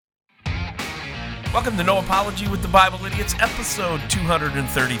Welcome to No Apology with the Bible Idiots, episode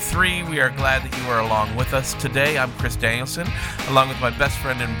 233. We are glad that you are along with us today. I'm Chris Danielson, along with my best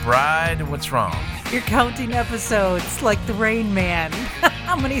friend and bride. What's wrong? You're counting episodes like the Rain Man.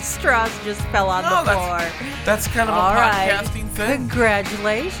 How many straws just fell on the floor? That's kind of a podcasting thing.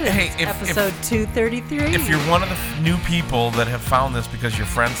 Congratulations. Hey, episode 233. If you're one of the new people that have found this because your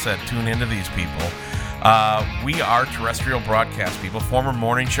friend said tune into these people, we are terrestrial broadcast people, former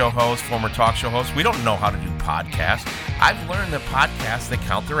morning show hosts, former talk show hosts. We don't know how to do podcasts. I've learned that podcasts, they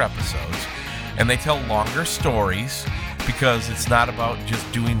count their episodes and they tell longer stories because it's not about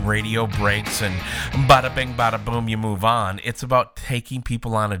just doing radio breaks and bada bing, bada boom, you move on. It's about taking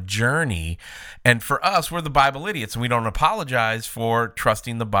people on a journey. And for us, we're the Bible idiots, and we don't apologize for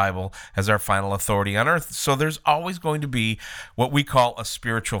trusting the Bible as our final authority on earth. So there's always going to be what we call a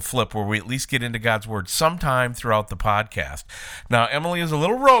spiritual flip, where we at least get into God's Word sometime throughout the podcast. Now, Emily is a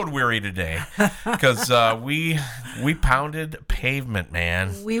little road weary today because we pounded pavement,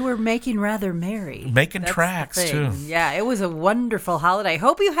 man. We were making rather merry. Making tracks, too. Yeah, it was a wonderful holiday.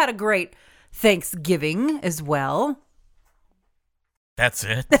 Hope you had a great Thanksgiving as well. That's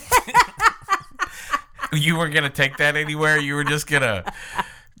it. You weren't going to take that anywhere? You were just going to...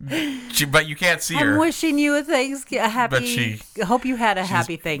 But you can't see her. I'm wishing you a happy... hope you had a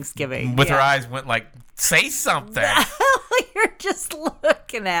happy Thanksgiving. With her eyes went like, say something. You're just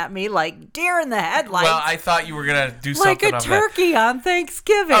looking at me like deer in the headlights. Well, I thought you were going to do something like a turkey on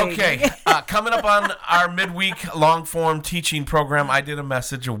Thanksgiving. Okay. Coming up on our midweek long-form teaching program, I did a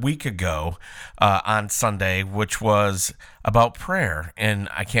message a week ago on Sunday, which was about prayer, and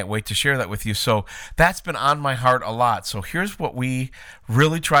I can't wait to share that with you. So that's been on my heart a lot. So here's what we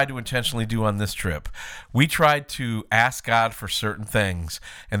really tried to intentionally do on this trip. We tried to ask God for certain things,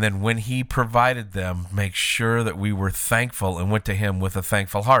 and then when He provided them, make sure that we were thankful and went to Him with a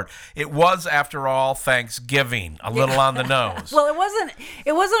thankful heart. It was, after all, Thanksgiving, a little on the nose. Well, it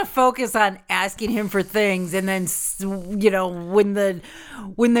wasn't a focus on asking Him for things, and then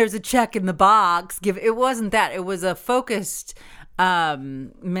when there's a check in the box, it wasn't that. It was a focused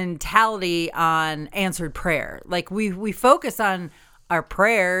mentality on answered prayer. Like we focus on our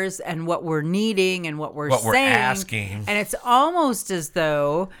prayers and what we're needing and what we're asking. And it's almost as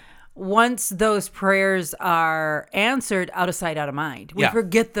though once those prayers are answered, out of sight, out of mind. We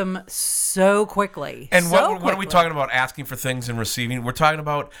forget them so quickly. And what are we talking about asking for things and receiving? We're talking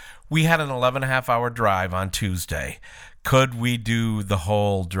about we had an 11-and-a-half-hour drive on Tuesday. Could we do the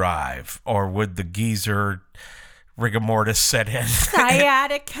whole drive? Or would the geezer rigor mortis set in?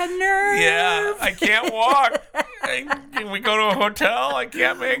 Sciatica nerve. Yeah, I can't walk. Can we go to a hotel? I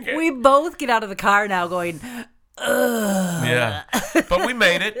can't make it. We both get out of the car now going, ugh. Yeah, but we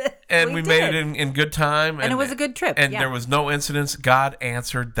made it, and we made it in good time. And it was a good trip. And there was no incidents. God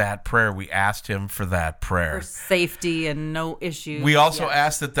answered that prayer. We asked Him for that prayer. For safety and no issues. We also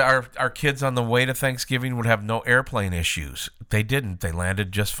asked that our kids on the way to Thanksgiving would have no airplane issues. They didn't. They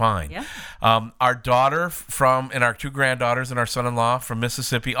landed just fine. Yeah. Our daughter and our two granddaughters and our son-in-law from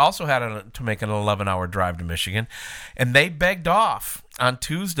Mississippi also had to make an 11-hour drive to Michigan, and they begged off. On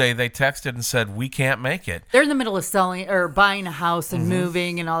Tuesday, they texted and said, we can't make it. They're in the middle of selling or buying a house and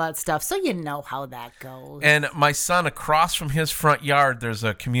moving and all that stuff, so you know how that goes. And my son, across from his front yard, there's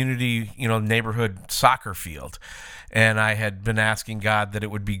a community, neighborhood soccer field. And I had been asking God that it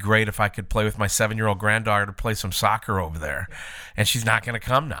would be great if I could play with my 7-year-old granddaughter to play some soccer over there. And she's not going to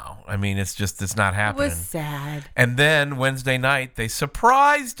come now. I mean, it's not happening. It was sad. And then Wednesday night, they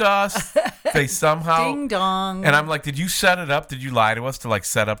surprised us. They somehow... Ding dong. And I'm like, did you set it up? Did you lie to us to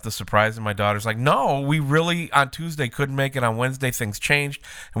set up the surprise? And my daughter's like, no, we really on Tuesday couldn't make it. On Wednesday, things changed.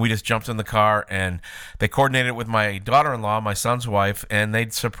 And we just jumped in the car and they coordinated it with my daughter-in-law, my son's wife, and they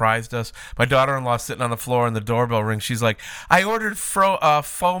surprised us. My daughter-in-law sitting on the floor and the doorbell rings. She's like, I ordered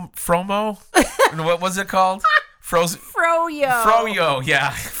Fromo. What was it called? Froyo. Froyo, yeah.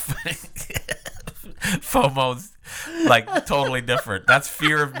 FOMO's totally different. That's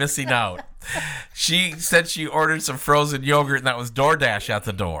fear of missing out. She said she ordered some frozen yogurt, and that was DoorDash at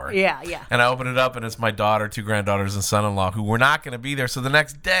the door. Yeah. And I opened it up, and it's my daughter, two granddaughters, and son-in-law who were not going to be there. So the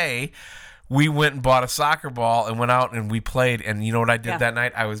next day, we went and bought a soccer ball and went out and we played. And you know what I did that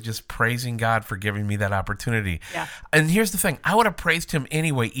night? I was just praising God for giving me that opportunity. Yeah. And here's the thing. I would have praised Him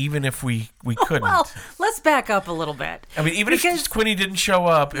anyway, even if we couldn't. Well, let's back up a little bit. I mean, even if Quinny didn't show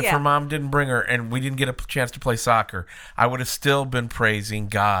up, if her mom didn't bring her, and we didn't get a chance to play soccer, I would have still been praising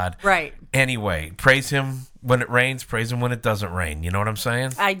God. Right. Anyway, praise him when it rains, praise him when it doesn't rain. You know what I'm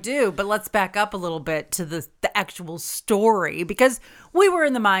saying? I do, but let's back up a little bit to the actual story, because we were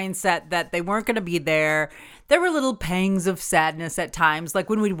in the mindset that they weren't going to be there. There were little pangs of sadness at times, like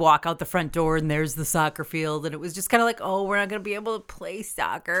when we'd walk out the front door and there's the soccer field, and it was just kind of like, oh, we're not going to be able to play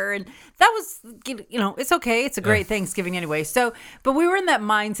soccer. And that was, it's okay. It's a great Thanksgiving anyway. So, but we were in that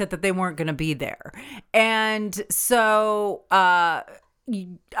mindset that they weren't going to be there. And so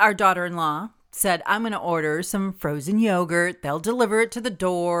our daughter-in-law said, I'm going to order some frozen yogurt. They'll deliver it to the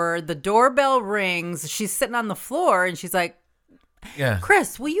door. The doorbell rings. She's sitting on the floor and she's like,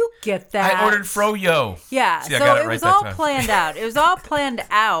 Chris, will you get that? I ordered Froyo. Yeah. See, so it was all planned out. It was all planned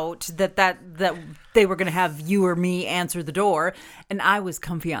out that they were going to have you or me answer the door, and I was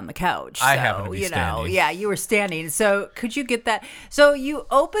comfy on the couch. I happened to be standing. Yeah, you were standing. So could you get that? So you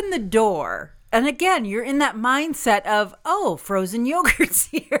open the door. And again, you're in that mindset of, oh, frozen yogurt's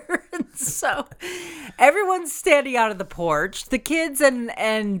here. And so everyone's standing out of the porch. The kids and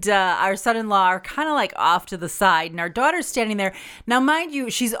our son-in-law are kind of like off to the side. And our daughter's standing there. Now, mind you,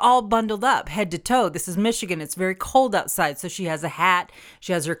 she's all bundled up head to toe. This is Michigan. It's very cold outside. So she has a hat.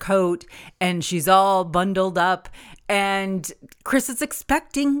 She has her coat. And she's all bundled up. And Chris is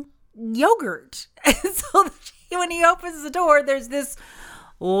expecting yogurt. And so when he opens the door, there's this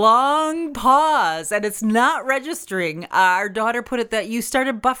long pause, and it's not registering. Our daughter put it that you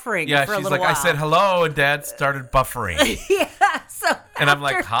started buffering for a little while. Yeah, she's like, I said hello, and Dad started buffering. And I'm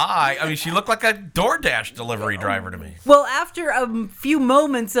like, hi. I mean, she looked like a DoorDash delivery driver to me. Well, after a few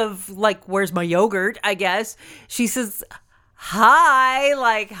moments of, like, where's my yogurt, I guess, she says, hi,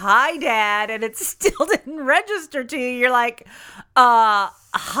 like, hi, Dad, and it still didn't register to you. You're like,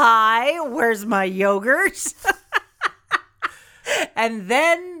 hi, where's my yogurt? And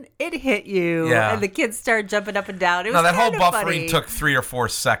then it hit you, and the kids started jumping up and down. It was that whole buffering funny. took 3 or 4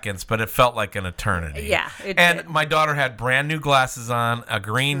 seconds, but it felt like an eternity. Yeah, it and did. My daughter had brand new glasses on, a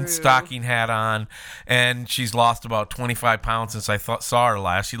green stocking hat on, and she's lost about 25 pounds since I saw her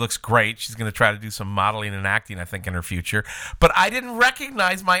last. She looks great. She's going to try to do some modeling and acting, I think, in her future. But I didn't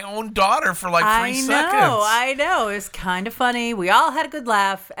recognize my own daughter for like 3 seconds. I know. It was kind of funny. We all had a good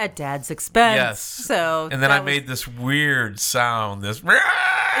laugh at Dad's expense. Yes. So and then I made this weird sound.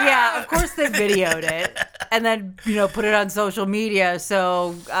 Yeah, of course they videoed it and then, put it on social media.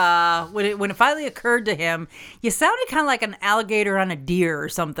 So when it finally occurred to him, you sounded kind of like an alligator on a deer or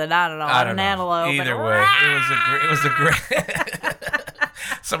something. I don't know. An antelope. Either way, it was a great.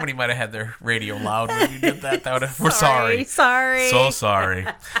 Somebody might have had their radio loud when you did that. We're sorry. So sorry.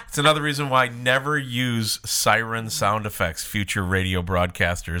 It's another reason why never use siren sound effects, future radio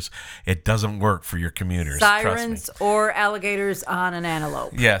broadcasters. It doesn't work for your commuters. Sirens or alligators on an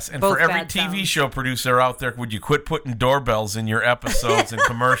antelope. Yes, and Both for every bad TV sounds. show producer out there, would you quit putting doorbells in your episodes and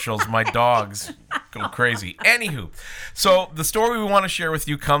commercials? My dogs go crazy. Anywho, so the story we want to share with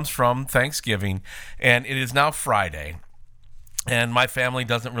you comes from Thanksgiving, and it is now Friday. And my family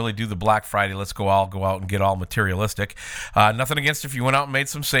doesn't really do the Black Friday. Let's go out and get all materialistic. Nothing against if you went out and made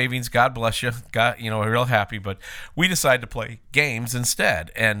some savings. God bless you. Real happy. But we decided to play games instead.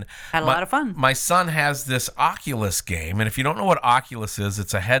 And had a lot of fun. My son has this Oculus game. And if you don't know what Oculus is,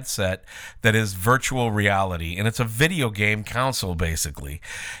 it's a headset that is virtual reality. And it's a video game console, basically.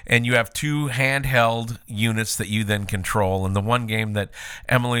 And you have 2 handheld units that you then control. And the one game that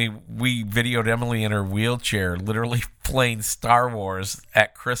we videoed Emily in her wheelchair, literally playing Star Wars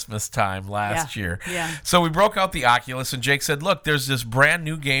at Christmas time last year. Yeah. So we broke out the Oculus, and Jake said, look, there's this brand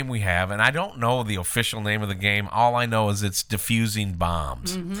new game we have, and I don't know the official name of the game. All I know is it's defusing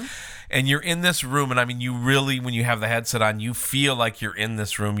bombs. Mm-hmm. And you're in this room, and I mean, you really, when you have the headset on, you feel like you're in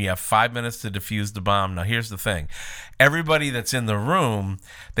this room. You have 5 minutes to defuse the bomb. Now, here's the thing. Everybody that's in the room,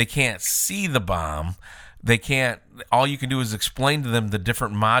 they can't see the bomb. All you can do is explain to them the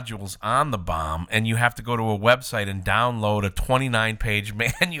different modules on the bomb, and you have to go to a website and download a 29-page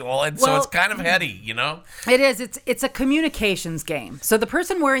manual, and so it's kind of heady, It is. It's a communications game. So the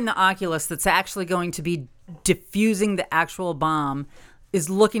person wearing the Oculus that's actually going to be defusing the actual bomb is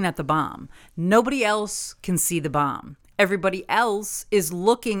looking at the bomb. Nobody else can see the bomb. Everybody else is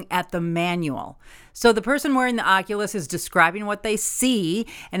looking at the manual. So the person wearing the Oculus is describing what they see,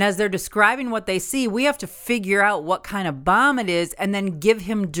 and as they're describing what they see, we have to figure out what kind of bomb it is and then give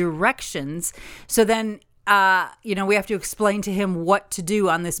him directions. So then, we have to explain to him what to do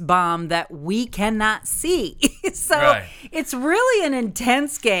on this bomb that we cannot see. So It's really an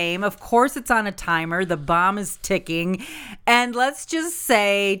intense game. Of course, it's on a timer. The bomb is ticking. And let's just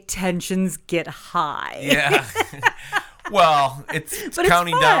say tensions get high. Yeah. Well, it's But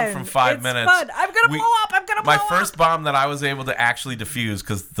counting it's down fun. from 5 It's minutes. fun. I'm gonna blow up. I'm gonna blow My up. first bomb that I was able to actually defuse,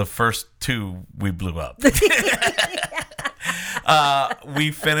 because the first two we blew up.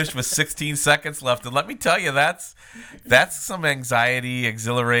 We finished with 16 seconds left, and let me tell you, that's some anxiety,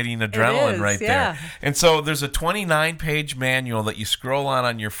 exhilarating adrenaline right yeah. there. And so there's a 29-page manual that you scroll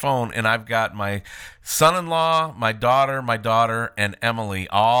on your phone, and I've got my son-in-law, my daughter, and Emily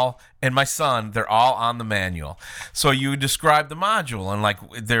and my son, they're all on the manual. So you describe the module, and like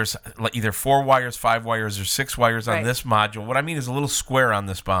there's like either 4 wires, 5 wires, or 6 wires on Right. this module. What I mean is a little square on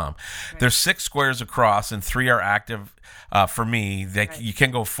this bomb. Right. There's 6 squares across, and 3 are active. For me, you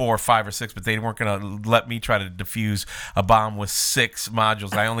can go 4, 5, or 6, but they weren't going to let me try to defuse a bomb with 6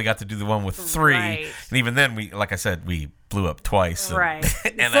 modules. I only got to do the one with 3, Right. and even then, like I said, we blew up twice. Right.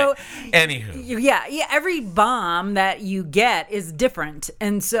 And So, anywho, yeah, every bomb that you get is different.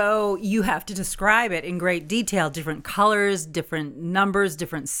 And so you have to describe it in great detail, different colors, different numbers,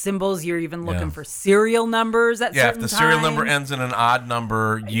 different symbols. You're even looking for serial numbers at if certain the serial times. number ends in an odd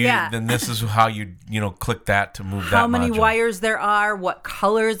number, then this is how you click that to move that How many module. wires there are, what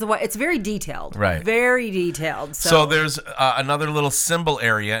colors the wire. It's very detailed. Right. Very detailed. So there's another little symbol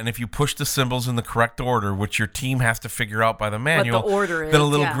area, and if you push the symbols in the correct order, which your team has to figure out by the manual, order is, then a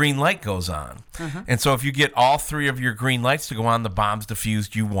little yeah. green light goes on. And so if you get all 3 of your green lights to go on, the bomb's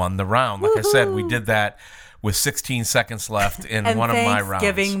diffused, you won the round. Like I said, we did that with 16 seconds left in and one of my rounds.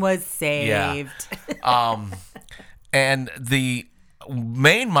 Thanksgiving was saved. And the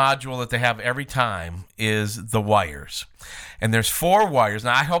main module that they have every time is the wires. And there's 4 wires.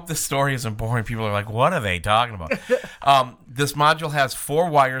 Now, I hope this story isn't boring. People are like, what are they talking about? This module has 4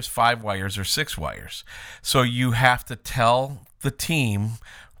 wires, 5 wires, or 6 wires. So you have to tell the team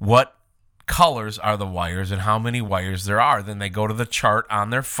what colors are the wires and how many wires there are. Then they go to the chart on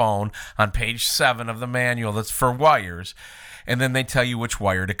their phone on page 7 of the manual that's for wires. And then they tell you which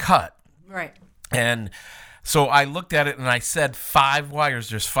wire to cut. Right. And so I looked at it and I said 5 wires.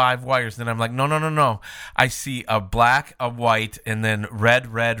 There's 5 wires. Then I'm like, no. I see a black, a white, and then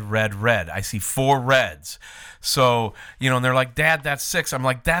red, red, red, red. I see 4 reds. So, and they're like, Dad, that's 6. I'm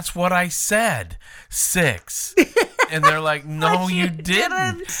like, that's what I said. 6. And they're like, no, you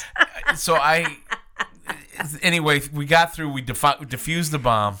didn't. So anyway, we got through. We diffused the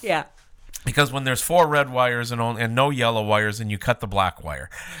bomb. Yeah. Because when there's 4 red wires and no yellow wires, and you cut the black wire.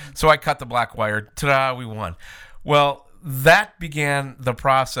 So I cut the black wire. Ta-da, we won. Well, that began the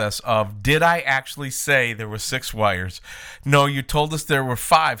process of, did I actually say there were 6 wires? No, you told us there were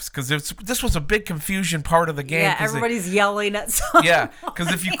 5, because this was a big confusion part of the game. Yeah, everybody's yelling at someone. Yeah,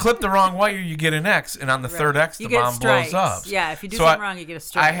 because if you clip the wrong wire, you get an X, and on the third X, the bomb blows up. Yeah, if you do something wrong, you get a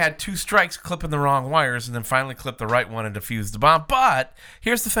strike. I had 2 strikes clipping the wrong wires, and then finally clipped the right one and defused the bomb. But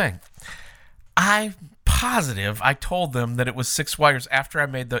here's the thing. I'm positive I told them that it was 6 wires after I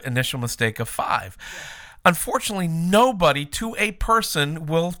made the initial mistake of 5. Yeah. Unfortunately, nobody to a person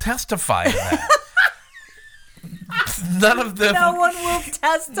will testify to that. None of them. No one will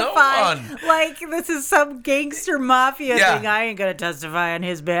testify. No one. Like this is some gangster mafia thing. I ain't gonna testify on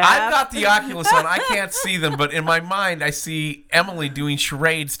his behalf. I've got the Oculus on. I can't see them, but in my mind, I see Emily doing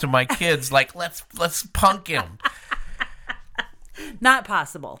charades to my kids. Like, let's punk him. Not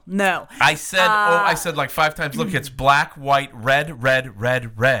possible. No. I said like 5 times, look, it's black, white, red, red,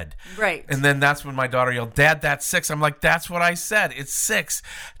 red, red. Right. And then that's when my daughter yelled, Dad, that's 6. I'm like, that's what I said. It's 6,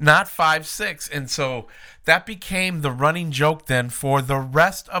 not 5, 6. And so that became the running joke then for the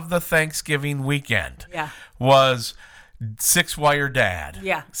rest of the Thanksgiving weekend. Yeah. Was 6-wire Dad.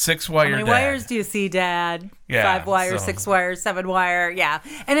 Yeah. 6-wire Dad. How many wires do you see, Dad? Yeah, 5 wires, so. 6 wires, 7 wire. Yeah.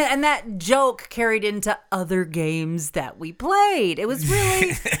 And that joke carried into other games that we played. It was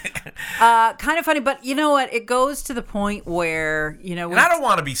really kind of funny. But you know what? It goes to the point where, and I don't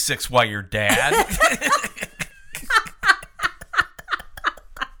want to be 6-wire Dad.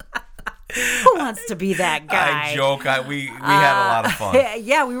 Who wants to be that guy? I joke. We had a lot of fun.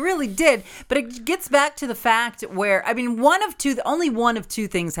 Yeah, we really did. But it gets back to the fact where, only one of 2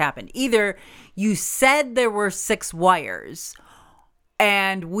 things happened. Either you said there were 6 wires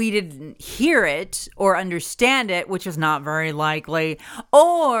and we didn't hear it or understand it, which is not very likely,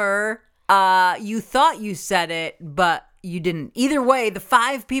 or you thought you said it, but you didn't. Either way, the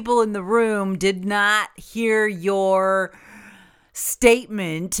 5 people in the room did not hear your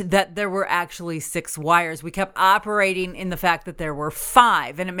statement that there were actually 6 wires. We kept operating in the fact that there were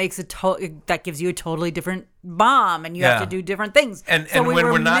 5, and it makes that gives you a totally different bomb and you have Yeah. to do different things. And So we when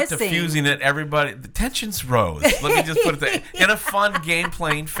were we're not missing- diffusing it, everybody, the tensions rose. Let me just put it there. In a fun,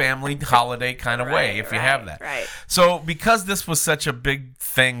 game-playing, family holiday kind of way, if you have that. right. So because this was such a big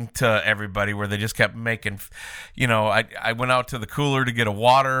thing to everybody where they just kept making, I went out to the cooler to get a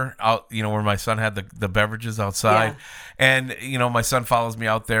water out, where my son had the beverages outside. Yeah. And, my son follows me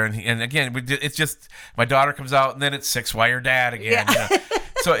out there. And again, it's just, my daughter comes out and then it's 6-wire dad again.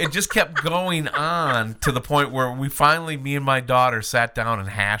 So it just kept going on to the point where me and my daughter sat down and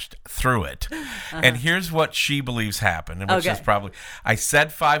hashed through it. And here's what she believes happened, and which is probably, I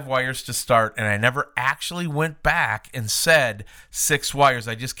said 5 wires to start, and I never actually went back and said 6 wires.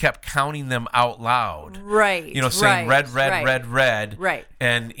 I just kept counting them out loud. Right. Saying right, red, red, right. red, red. Right.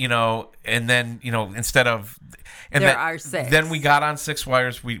 And, and then, instead of... And There are 6. Then we got on 6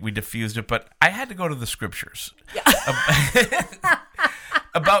 wires, we diffused it, but I had to go to the scriptures.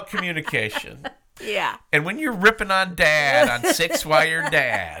 About communication. Yeah. And when you're ripping on dad, on 6-wire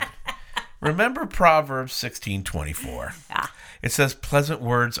dad, remember Proverbs 16:24. Yeah. It says, pleasant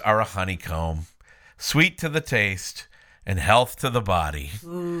words are a honeycomb, sweet to the taste, and health to the body.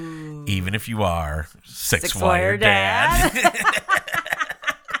 Ooh. Even if you are 6-wire 6-wire dad.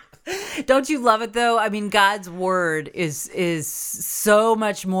 Don't you love it though? I mean, God's word is so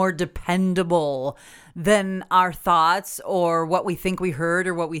much more dependable than our thoughts or what we think we heard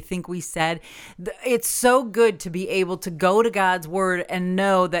or what we think we said. It's so good to be able to go to God's word and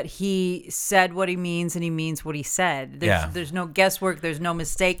know that he said what he means and he means what he said. There's no guesswork. There's no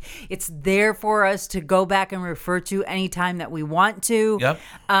mistake. It's there for us to go back and refer to anytime that we want to. Yep.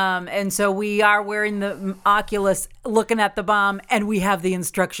 And so we are wearing the Oculus, looking at the bomb, and we have the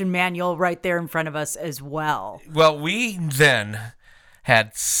instruction manual right there in front of us as well. Well, we then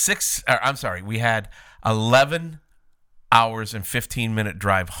had we had 11 hours and 15-minute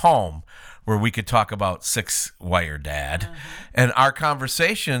drive home where we could talk about 6-wire dad. And our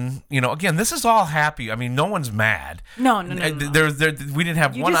conversation, again, this is all happy. I mean, no one's mad. No. We didn't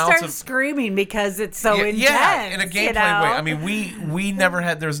have You 1 just ounce start of... screaming because it's so intense. Yeah, in a gameplay way. I mean, we never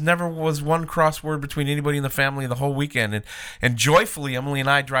had, never was one crossword between anybody in the family the whole weekend. And joyfully, Emily and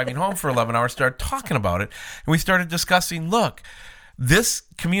I, driving home for 11 hours, started talking about it. And we started discussing, look, this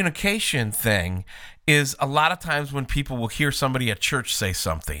communication thing is a lot of times when people will hear somebody at church say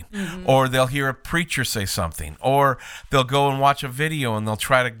something, or they'll hear a preacher say something, or they'll go and watch a video and they'll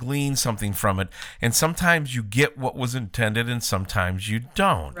try to glean something from it. And sometimes you get what was intended and sometimes you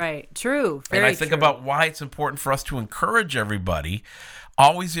don't. Right. True. Very and I think true. about why it's important for us to encourage everybody.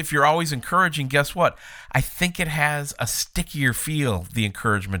 Always, if you're always encouraging, guess what? I think it has a stickier feel, the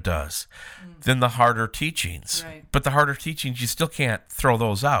encouragement does, than the harder teachings. Right. But the harder teachings, you still can't throw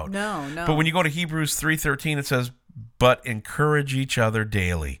those out. No. But when you go to Hebrews 3:13, it says, but encourage each other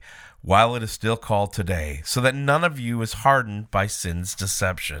daily, while it is still called today, so that none of you is hardened by sin's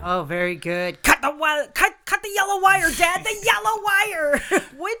deception. Oh, very good. Cut the yellow wire, Dad. The yellow wire.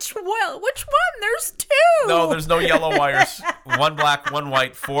 Which one? There's 2. No, there's no yellow wires. 1 black, 1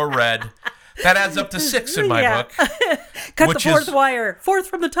 white, 4 red. That adds up to 6 in my book. Cut which the 4th is- wire. 4th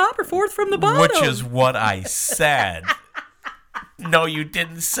from the top or 4th from the bottom? Which is what I said. No, you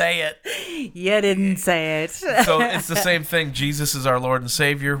didn't say it. You didn't say it. So it's the same thing. Jesus is our Lord and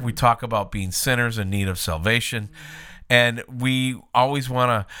Savior. We talk about being sinners in need of salvation. And we always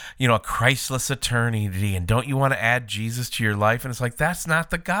want a Christless eternity. And don't you want to add Jesus to your life? And it's like, that's not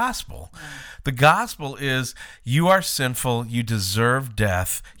the gospel. The gospel is you are sinful. You deserve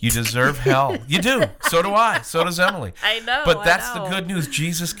death. You deserve hell. You do. So do I. So does Emily. I know. But that's the good news.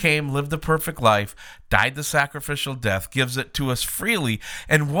 Jesus came, lived the perfect life, died the sacrificial death, gives it to us freely.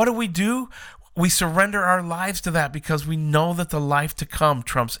 And what do? We surrender our lives to that because we know that the life to come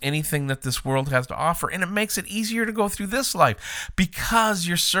trumps anything that this world has to offer. And it makes it easier to go through this life because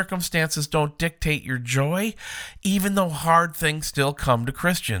your circumstances don't dictate your joy, even though hard things still come to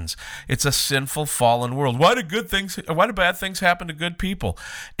Christians. It's a sinful, fallen world. Why do bad things happen to good people?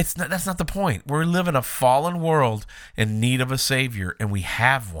 That's not the point. We live in a fallen world in need of a Savior, and we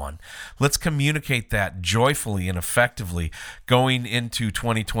have one. Let's communicate that joyfully and effectively going into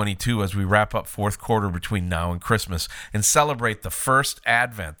 2022 as we wrap up fourth quarter between now and Christmas and celebrate the first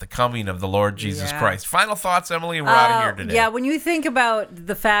Advent, the coming of the Lord Jesus Christ. Final thoughts, Emily, and we're out of here today. Yeah, when you think about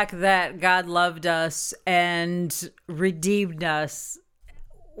the fact that God loved us and redeemed us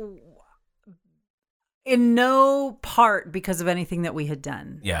in no part because of anything that we had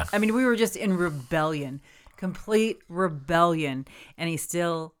done. Yeah. I mean, we were just in rebellion, complete rebellion, and he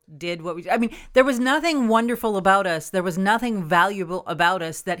still did what we... I mean, there was nothing wonderful about us. There was nothing valuable about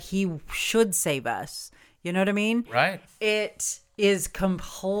us that he should save us. You know what I mean? Right. It is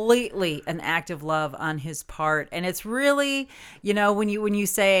completely an act of love on his part. And it's really, when you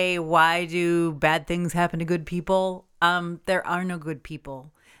say, why do bad things happen to good people? There are no good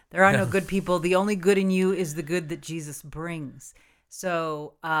people. There are no good people. The only good in you is the good that Jesus brings.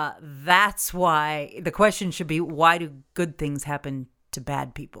 So that's why the question should be, why do good things happen to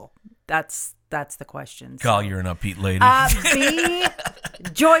bad people? That's the question. Call, you're an upbeat lady. Be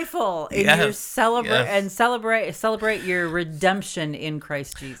joyful in your celebrate your redemption in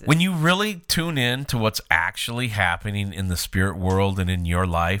Christ Jesus. When you really tune in to what's actually happening in the spirit world and in your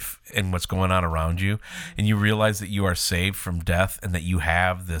life and what's going on around you, and you realize that you are saved from death and that you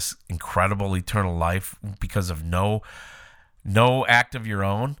have this incredible eternal life because of no act of your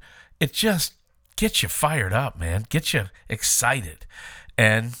own, it just gets you fired up, man. Gets you excited.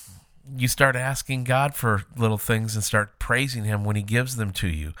 And you start asking God for little things and start praising him when he gives them to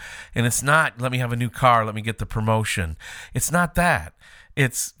you. And it's not, let me have a new car, let me get the promotion. It's not that.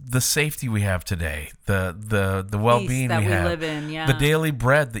 It's the safety we have today, the well-being that we have, live in, the daily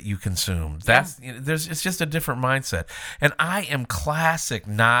bread that you consume. It's just a different mindset. And I am classic,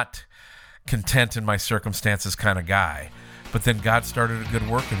 not content in my circumstances kind of guy. But then God started a good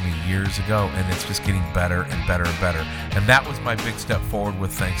work in me years ago, and it's just getting better and better and better. And that was my big step forward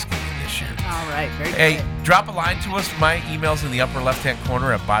with Thanksgiving this year. All right, very Hey, good. drop a line to us. My email's in the upper left-hand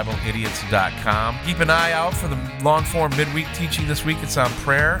corner at BibleIdiots.com. Keep an eye out for the long-form midweek teaching this week. It's on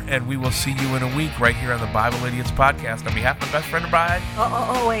prayer, and we will see you in a week right here on the Bible Idiots podcast. On behalf of my best friend and bride.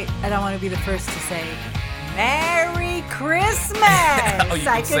 Oh, wait. I don't want to be the first to say Merry Christmas. Oh, you can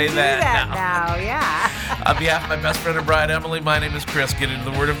I say do that now. Yeah. On behalf of my best friend and bride, Emily, my name is Chris. Get into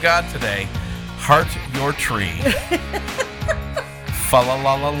the Word of God today. Heart your tree. Fa la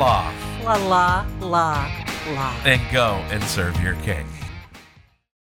la la la. La la la la. And go and serve your King.